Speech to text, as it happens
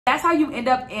That's how you end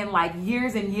up in like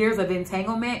years and years of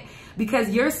entanglement, because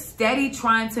you're steady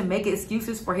trying to make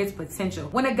excuses for his potential.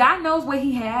 When a guy knows what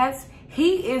he has,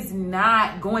 he is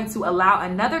not going to allow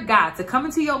another guy to come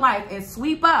into your life and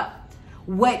sweep up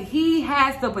what he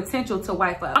has the potential to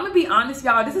wipe up. I'm gonna be honest,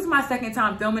 y'all, this is my second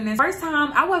time filming this. First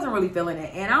time, I wasn't really feeling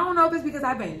it. And I don't know if it's because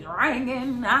I've been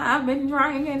drinking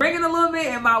a little bit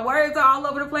and my words are all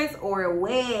over the place, or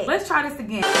what. Let's try this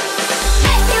again.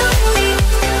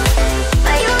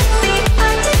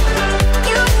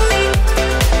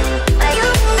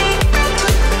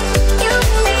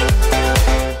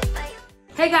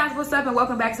 Hey guys, what's up and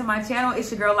welcome back to my channel.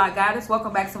 It's your girl Lock Goddess.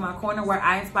 Welcome back to my corner where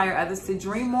I inspire others to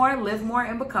dream more, live more,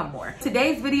 and become more.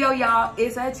 Today's video, y'all,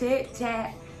 is a chit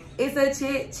chat. It's a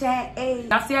chit chat.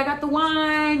 Y'all see I got the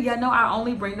wine. Y'all know I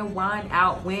only bring the wine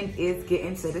out when it's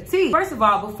getting to the tea. First of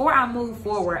all, before I move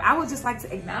forward, I would just like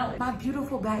to acknowledge my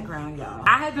beautiful background, y'all.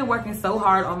 I have been working so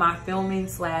hard on my filming /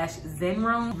 zen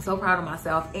room. I'm so proud of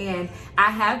myself, and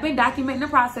I have been documenting the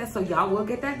process, so y'all will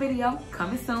get that video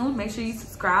coming soon. Make sure you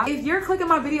subscribe. If you're clicking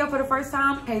my video for the first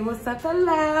time, hey, what's up?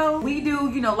 Hello. We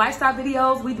do, you know, lifestyle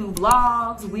videos, we do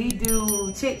vlogs, we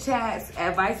do chit chats,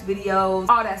 advice videos,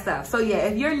 all that stuff. So yeah,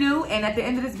 if you're new, and at the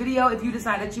end of this video, if you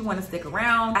decide that you want to stick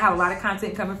around, I have a lot of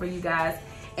content coming for you guys.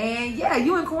 And yeah,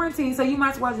 you in quarantine, so you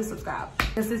might as well just subscribe,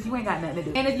 because since you ain't got nothing to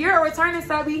do. And if you're a returning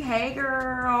subby, hey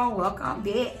girl, welcome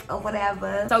back or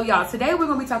whatever. So y'all, today we're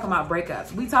gonna be talking about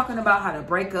breakups. We talking about how to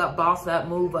break up, boss up,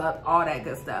 move up, all that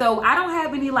good stuff. So I don't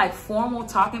have any like formal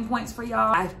talking points for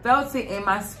y'all. I felt it in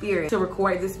my spirit to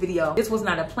record this video. This was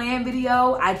not a planned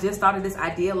video. I just thought of this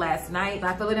idea last night.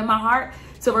 I feel it in my heart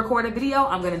to record a video.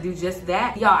 I'm gonna do just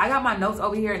that. Y'all, I got my notes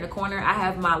over here in the corner. I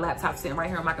have my laptop sitting right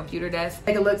here on my computer desk.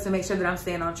 Take a look to make sure that I'm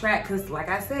staying on track, because like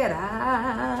I said,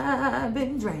 I've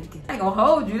been drinking. I ain't gonna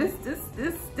hold you.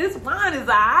 This wine is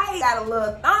alright. Got a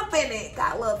little thump in it,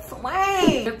 got a little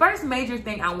swing. The first major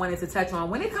thing I wanted to touch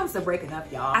on when it comes to breaking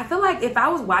up, y'all, I feel like if I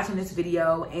was watching this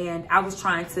video and I was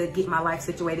trying to get my life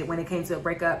situated when it came to a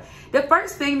breakup, the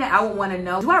first thing that I would want to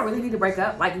know, do I really need to break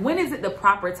up? Like, when is it the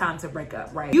proper time to break up,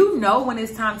 right? You know when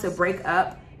it's time to break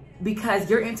up, because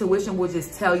your intuition will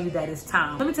just tell you that it's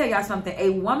time. Let me tell y'all something.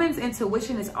 A woman's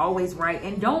intuition is always right,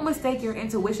 and don't mistake your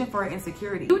intuition for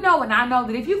insecurity. You know, and I know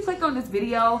that if you click on this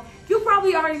video, you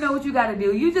probably already know what you gotta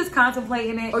do. You just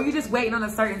contemplating it, or you just waiting on a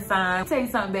certain sign. I'll tell you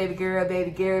something, baby girl,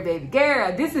 baby girl, baby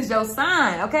girl. This is your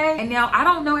sign, okay? And now, I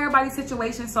don't know everybody's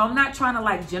situation, so I'm not trying to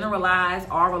like generalize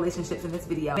all relationships in this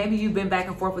video. Maybe you've been back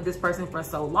and forth with this person for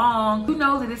so long. You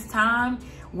know that it's time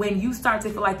when you start to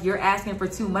feel like you're asking for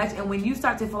too much, and when you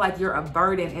start to feel like you're a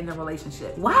burden in the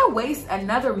relationship. Why waste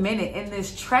another minute in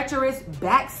this treacherous,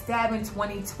 backstabbing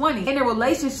 2020 in a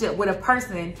relationship with a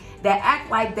person that act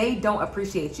like they don't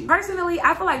appreciate you? Personally,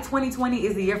 I feel like 2020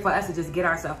 is the year for us to just get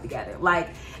ourselves together. Like,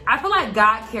 I feel like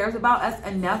God cares about us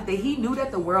enough that he knew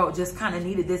that the world just kind of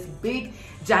needed this big,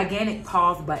 gigantic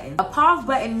pause button. A pause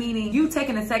button meaning you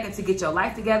taking a second to get your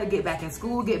life together, get back in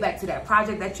school, get back to that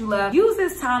project that you love. Use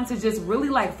this time to just really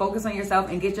like focus on yourself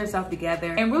and get yourself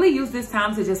together, and really use this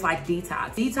time to just like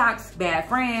detox. Detox bad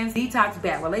friends, detox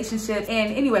bad relationships.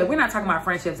 And anyway, we're not talking about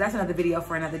friendships. That's another video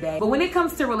for another day. But when it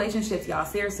comes to relationships, y'all,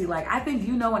 seriously, like, I think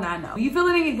you know and I know. When you feel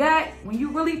it in your gut, when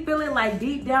you really feel it like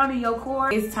deep down in your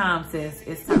core, it's time, sis.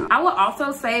 It's time. I would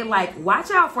also say, like, watch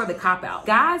out for the cop-out.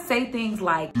 Guys say things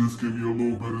like, just give me a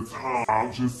little bit of time.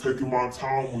 I'm just taking my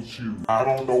time with you. I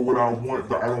don't know what I want,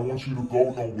 but I don't want you to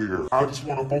go nowhere. I just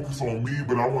want to focus on me,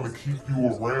 but I want to keep you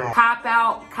around. Cop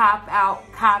out, cop out,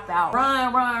 cop out.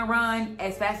 Run, run, run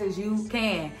as fast as you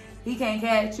can. He can't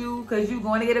catch you because you're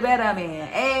going to get a better man.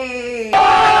 Hey!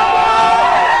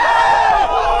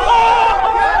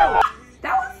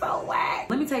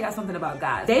 Let me tell y'all something about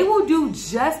guys. They will do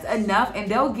just enough, and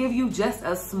they'll give you just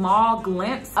a small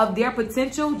glimpse of their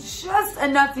potential, just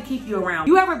enough to keep you around.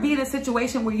 You ever be in a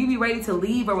situation where you be ready to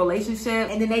leave a relationship,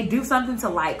 and then they do something to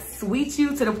like sweet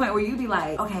you to the point where you be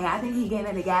like, okay, I think he getting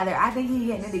it together. I think he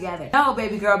getting it together. No,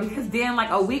 baby girl, because then like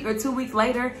a week or 2 weeks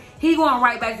later, he going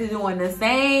right back to doing the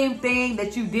same thing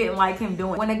that you didn't like him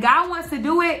doing. When a guy wants to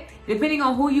do it, depending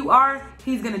on who you are,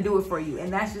 he's gonna do it for you.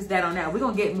 And that's just that on that. We're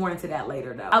gonna get more into that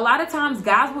later though. A lot of times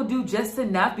guys will do just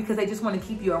enough because they just want to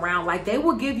keep you around. Like, they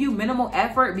will give you minimal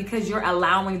effort because you're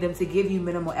allowing them to give you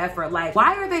minimal effort. Like,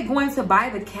 why are they going to buy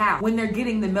the cow when they're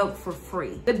getting the milk for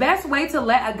free? The best way to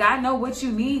let a guy know what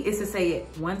you need is to say it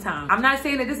one time. I'm not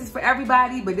saying that this is for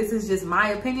everybody, but this is just my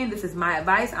opinion. This is my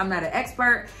advice. I'm not an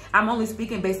expert. I'm only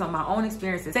speaking based on my own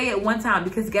experiences. Say it one time,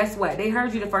 because guess what? They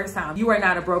heard you the first time. You are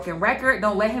not a broken record.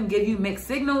 Don't let him give give you mixed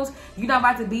signals. You're not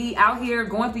about to be out here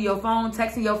going through your phone,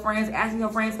 texting your friends, asking your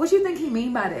friends, what you think he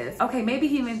mean by this? Okay, maybe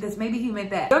he meant this, maybe he meant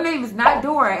that. Your name is not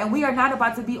Dora, and we are not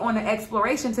about to be on an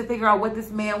exploration to figure out what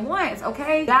this man wants,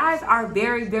 okay? Guys are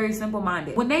very, very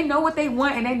simple-minded. When they know what they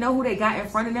want and they know who they got in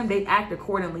front of them, they act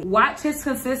accordingly. Watch his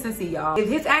consistency, y'all. If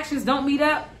his actions don't meet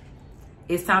up,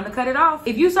 it's time to cut it off.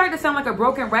 If you start to sound like a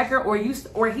broken record, or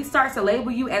he starts to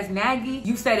label you as naggy,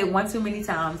 you said it one too many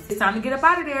times. It's time to get up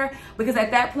out of there, because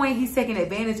at that point, he's taking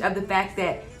advantage of the fact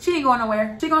that she ain't going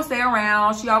nowhere. She gonna stay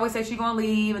around. She always says she gonna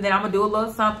leave, and then I'm gonna do a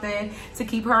little something to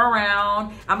keep her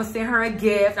around. I'm gonna send her a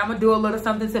gift. I'm gonna do a little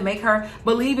something to make her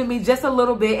believe in me just a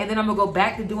little bit, and then I'm gonna go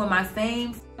back to doing my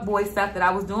same boy stuff that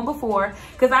I was doing before,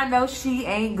 because I know she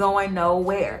ain't going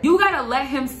nowhere. You gotta let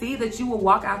him see that you will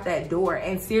walk out that door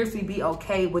and seriously be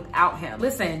okay without him.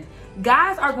 Listen,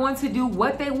 guys are going to do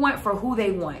what they want for who they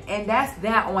want, and that's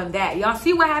that on that. Y'all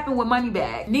see what happened with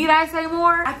Moneybag. Need I say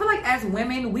more? I feel like as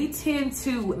women, we tend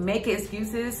to make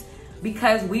excuses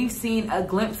because we've seen a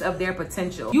glimpse of their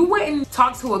potential. You wouldn't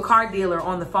talk to a car dealer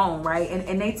on the phone, right?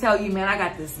 And they tell you, man, I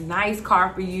got this nice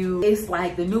car for you. It's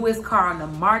like the newest car on the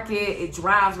market. It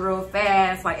drives real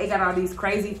fast. Like, it got all these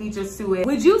crazy features to it.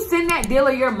 Would you send that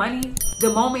dealer your money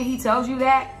the moment he tells you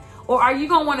that? Or are you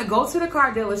gonna wanna go to the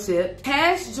car dealership,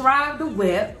 test drive the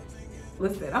whip?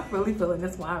 Listen, I'm really feeling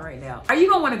this wine right now. Are you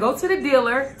gonna wanna go to the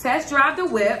dealer, test drive the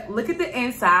whip, look at the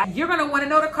inside? You're gonna wanna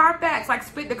know the Carfax, like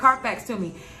spit the Carfax to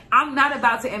me. I'm not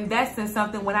about to invest in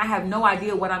something when I have no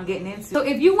idea what I'm getting into. So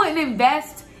if you wouldn't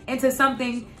invest into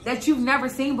something that you've never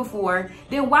seen before,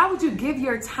 then why would you give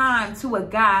your time to a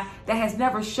guy that has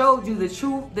never showed you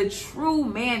the true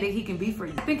man that he can be for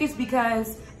you? I think it's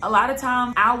because a lot of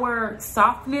times our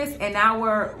softness and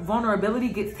our vulnerability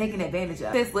gets taken advantage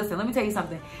of. Listen, let me tell you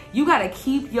something. You gotta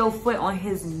keep your foot on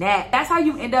his neck. That's how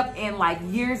you end up in like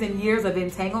years and years of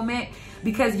entanglement,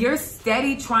 because you're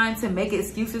steady trying to make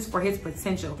excuses for his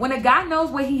potential. When a guy knows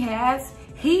what he has,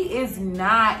 he is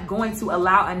not going to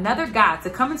allow another guy to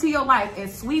come into your life and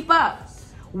sweep up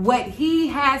what he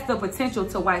has the potential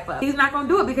to wipe up. He's not gonna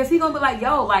do it, because he's gonna be like,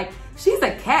 yo, like, she's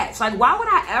a catch. Like, why would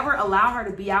I ever allow her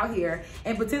to be out here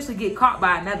and potentially get caught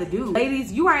by another dude?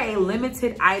 Ladies, you are a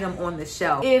limited item on the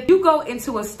shelf. If you go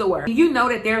into a store, you know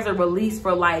that there's a release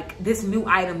for like this new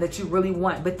item that you really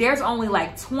want, but there's only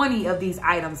like 20 of these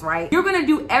items, right? You're gonna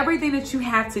do everything that you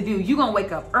have to do. You're gonna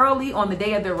wake up early on the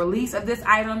day of the release of this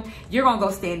item. You're gonna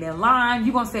go stand in line.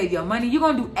 You're gonna save your money. You're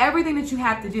gonna do everything that you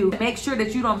have to do to make sure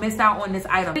that you don't miss out on this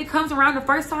item. When it comes around the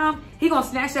first time, he gonna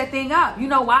snatch that thing up. You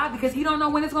know why? Because he don't know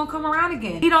when it's gonna come around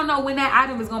again. He don't know when that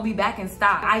item is gonna be back in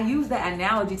stock. I use that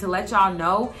analogy to let y'all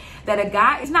know that a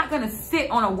guy is not gonna sit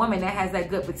on a woman that has that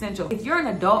good potential. If you're an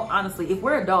adult, honestly, if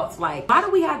we're adults, like, why do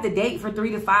we have to date for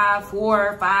 3 to 5,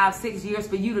 4, 5, 6 years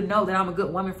for you to know that I'm a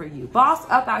good woman for you? Boss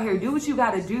up out here, do what you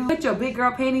gotta do. Put your big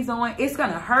girl panties on. It's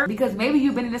gonna hurt because maybe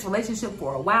you've been in this relationship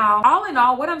for a while. All in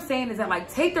all, what I'm saying is that,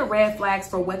 like, take the red flags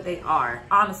for what they are.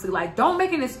 Honestly, like, don't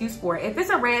make an excuse for it. If it's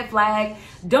a red flag,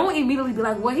 don't immediately be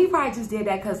like, well, he probably just did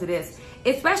that because of this.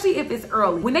 Especially if it's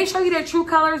early. When they show you their true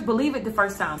colors, believe it the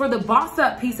first time. For the boss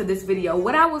up piece of this video,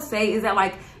 what I will say is that,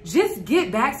 like, just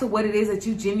get back to what it is that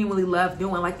you genuinely love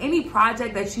doing. Like, any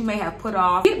project that you may have put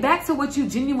off, get back to what you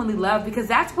genuinely love, because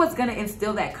that's what's gonna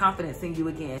instill that confidence in you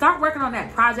again. Start working on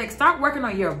that project. Start working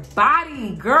on your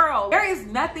body, girl. There is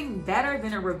nothing better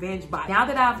than a revenge body. Now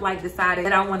that I've like decided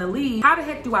that I wanna leave, how the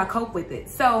heck do I cope with it?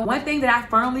 So one thing that I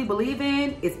firmly believe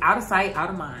in is out of sight,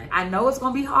 out of mind. I know it's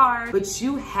gonna be hard, but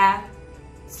you have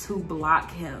to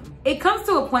block him. It comes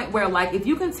to a point where, like, if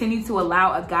you continue to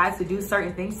allow a guy to do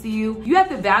certain things to you, you have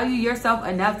to value yourself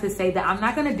enough to say that I'm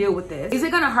not gonna deal with this. Is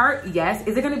it gonna hurt? Yes.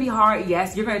 Is it gonna be hard?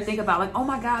 Yes. You're gonna think about, like, oh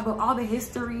my God, but all the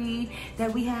history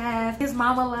that we have, his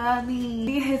mama loved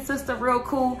me and his sister real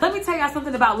cool. Let me tell y'all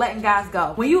something about letting guys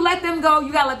go. When you let them go,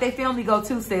 you gotta let their family go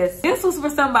too, sis. This was for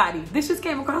somebody. This just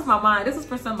came across my mind. This was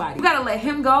for somebody. You gotta let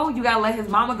him go. You gotta let his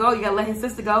mama go. You gotta let his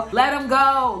sister go. Let them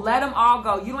go. Let them all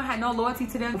go. You don't have no loyalty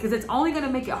to them, because it's only gonna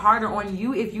make it harder on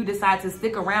you if you decide to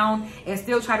stick around and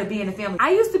still try to be in the family. I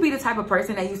used to be the type of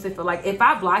person that used to feel like, if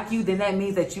I block you, then that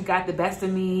means that you got the best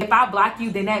of me. If I block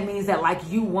you, then that means that, like,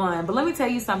 you won. But let me tell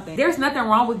you something. There's nothing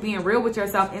wrong with being real with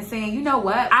yourself and saying, you know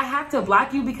what? I have to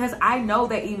block you because I know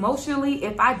that emotionally,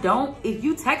 if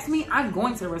you text me, I'm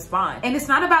going to respond. And it's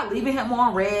not about leaving him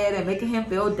on red and making him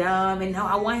feel dumb and no,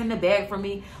 I want him to beg for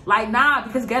me. Like, nah,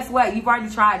 because guess what? You've already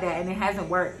tried that and it hasn't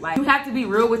worked. Like, you have to be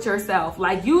real with yourself. Like,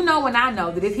 Like, you know and I know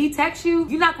that if he texts you,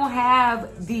 you're not gonna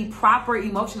have the proper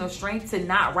emotional strength to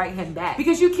not write him back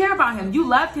because you care about him, you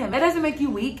loved him. That doesn't make you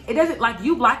weak. It doesn't, like,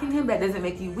 you blocking him, that doesn't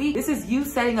make you weak. This is you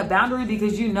setting a boundary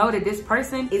because you know that this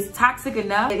person is toxic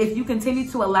enough that if you continue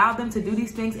to allow them to do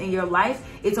these things in your life,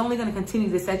 it's only gonna continue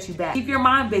to set you back. Keep your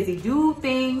mind busy. Do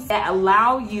things that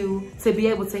allow you to be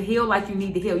able to heal like you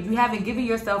need to heal. You haven't given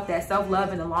yourself that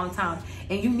self-love in a long time,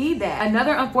 and you need that.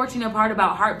 Another unfortunate part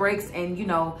about heartbreaks and, you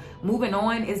know, moving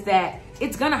on is that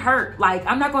it's gonna hurt. Like,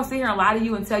 I'm not gonna sit here and lie to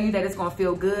you and tell you that it's gonna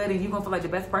feel good and you're gonna feel like the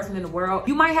best person in the world.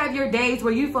 You might have your days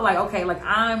where you feel like, okay, like,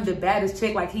 I'm the baddest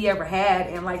chick like he ever had,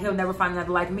 and like he'll never find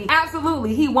another like me.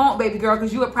 Absolutely, he won't, baby girl,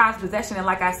 because you a prized possession, and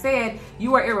like I said,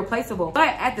 you are irreplaceable. But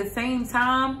at the same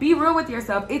time, be real with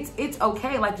yourself. It's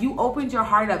okay. Like, you opened your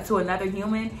heart up to another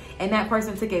human, and that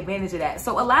person took advantage of that.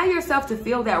 So allow yourself to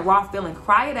feel that raw feeling.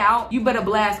 Cry it out. You better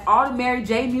blast all the Mary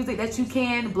J music that you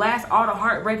can, blast all the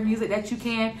Heartbreak music that you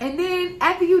can, and then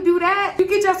after you do that, you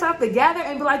get yourself together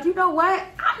and be like, you know what?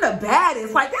 I'm the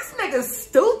baddest. Like, this nigga's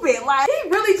stupid. Like, he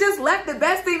really just left the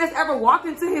best thing that's ever walked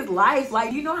into his life.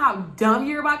 Like, you know how dumb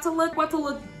you're about to look? About to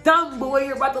look dumb, boy.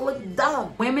 You're about to look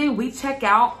dumb. Women, we check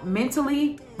out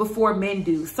mentally before men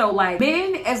do. So like,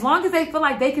 men, as long as they feel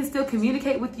like they can still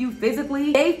communicate with you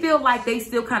physically, they feel like they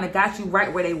still kind of got you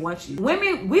right where they want you.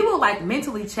 Women, we will like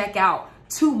mentally check out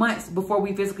 2 months before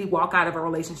we physically walk out of a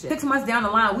relationship. 6 months down the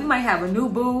line, we might have a new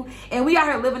boo and we out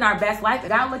here living our best life.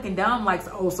 And I'm looking dumb like,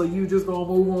 oh, so you just gonna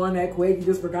move on that quick? You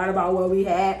just forgot about what we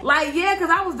had? Like, yeah, because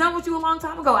I was done with you a long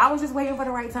time ago. I was just waiting for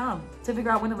the right time to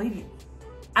figure out when to leave you.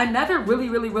 Another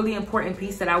really important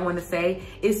piece that I want to say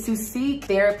is to seek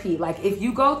therapy. Like, if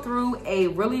you go through a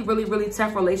really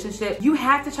tough relationship, you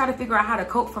have to try to figure out how to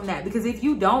cope from that, because if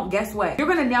you don't, guess what? You're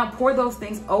gonna now pour those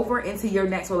things over into your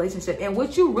next relationship. And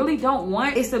what you really don't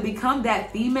want is to become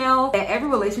that female that every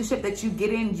relationship that you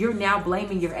get in, you're now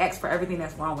blaming your ex for everything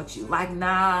that's wrong with you. Like,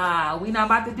 nah, we not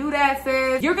about to do that,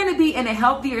 sis. You're gonna be in a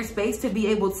healthier space to be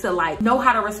able to like know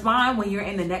how to respond when you're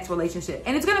in the next relationship.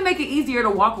 And it's gonna make it easier to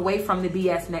walk away from the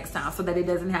BS next time so that it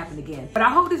doesn't happen again. But I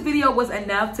hope this video was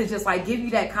enough to just like give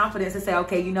you that confidence to say,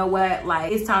 okay, you know what?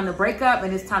 Like, it's time to break up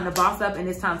and it's time to boss up and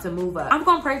it's time to move up. I'm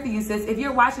gonna pray for you, sis. If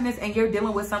you're watching this and you're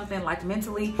dealing with something like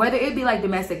mentally, whether it be like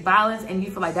domestic violence and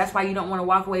you feel like that's why you don't want to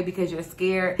walk away because you're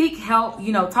scared, seek help.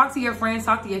 You know, talk to your friends,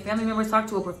 talk to your family members, talk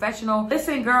to a professional.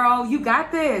 Listen, girl, you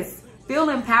got this. Feel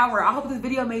empowered. I hope this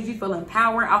video made you feel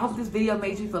empowered. I hope this video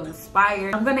made you feel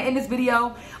inspired. I'm gonna end this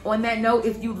video on that note.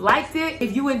 If you liked it,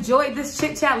 if you enjoyed this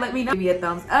chit chat, let me know. Give me a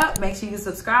thumbs up. Make sure you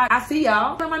subscribe. I'll see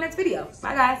y'all in my next video.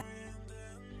 Bye, guys.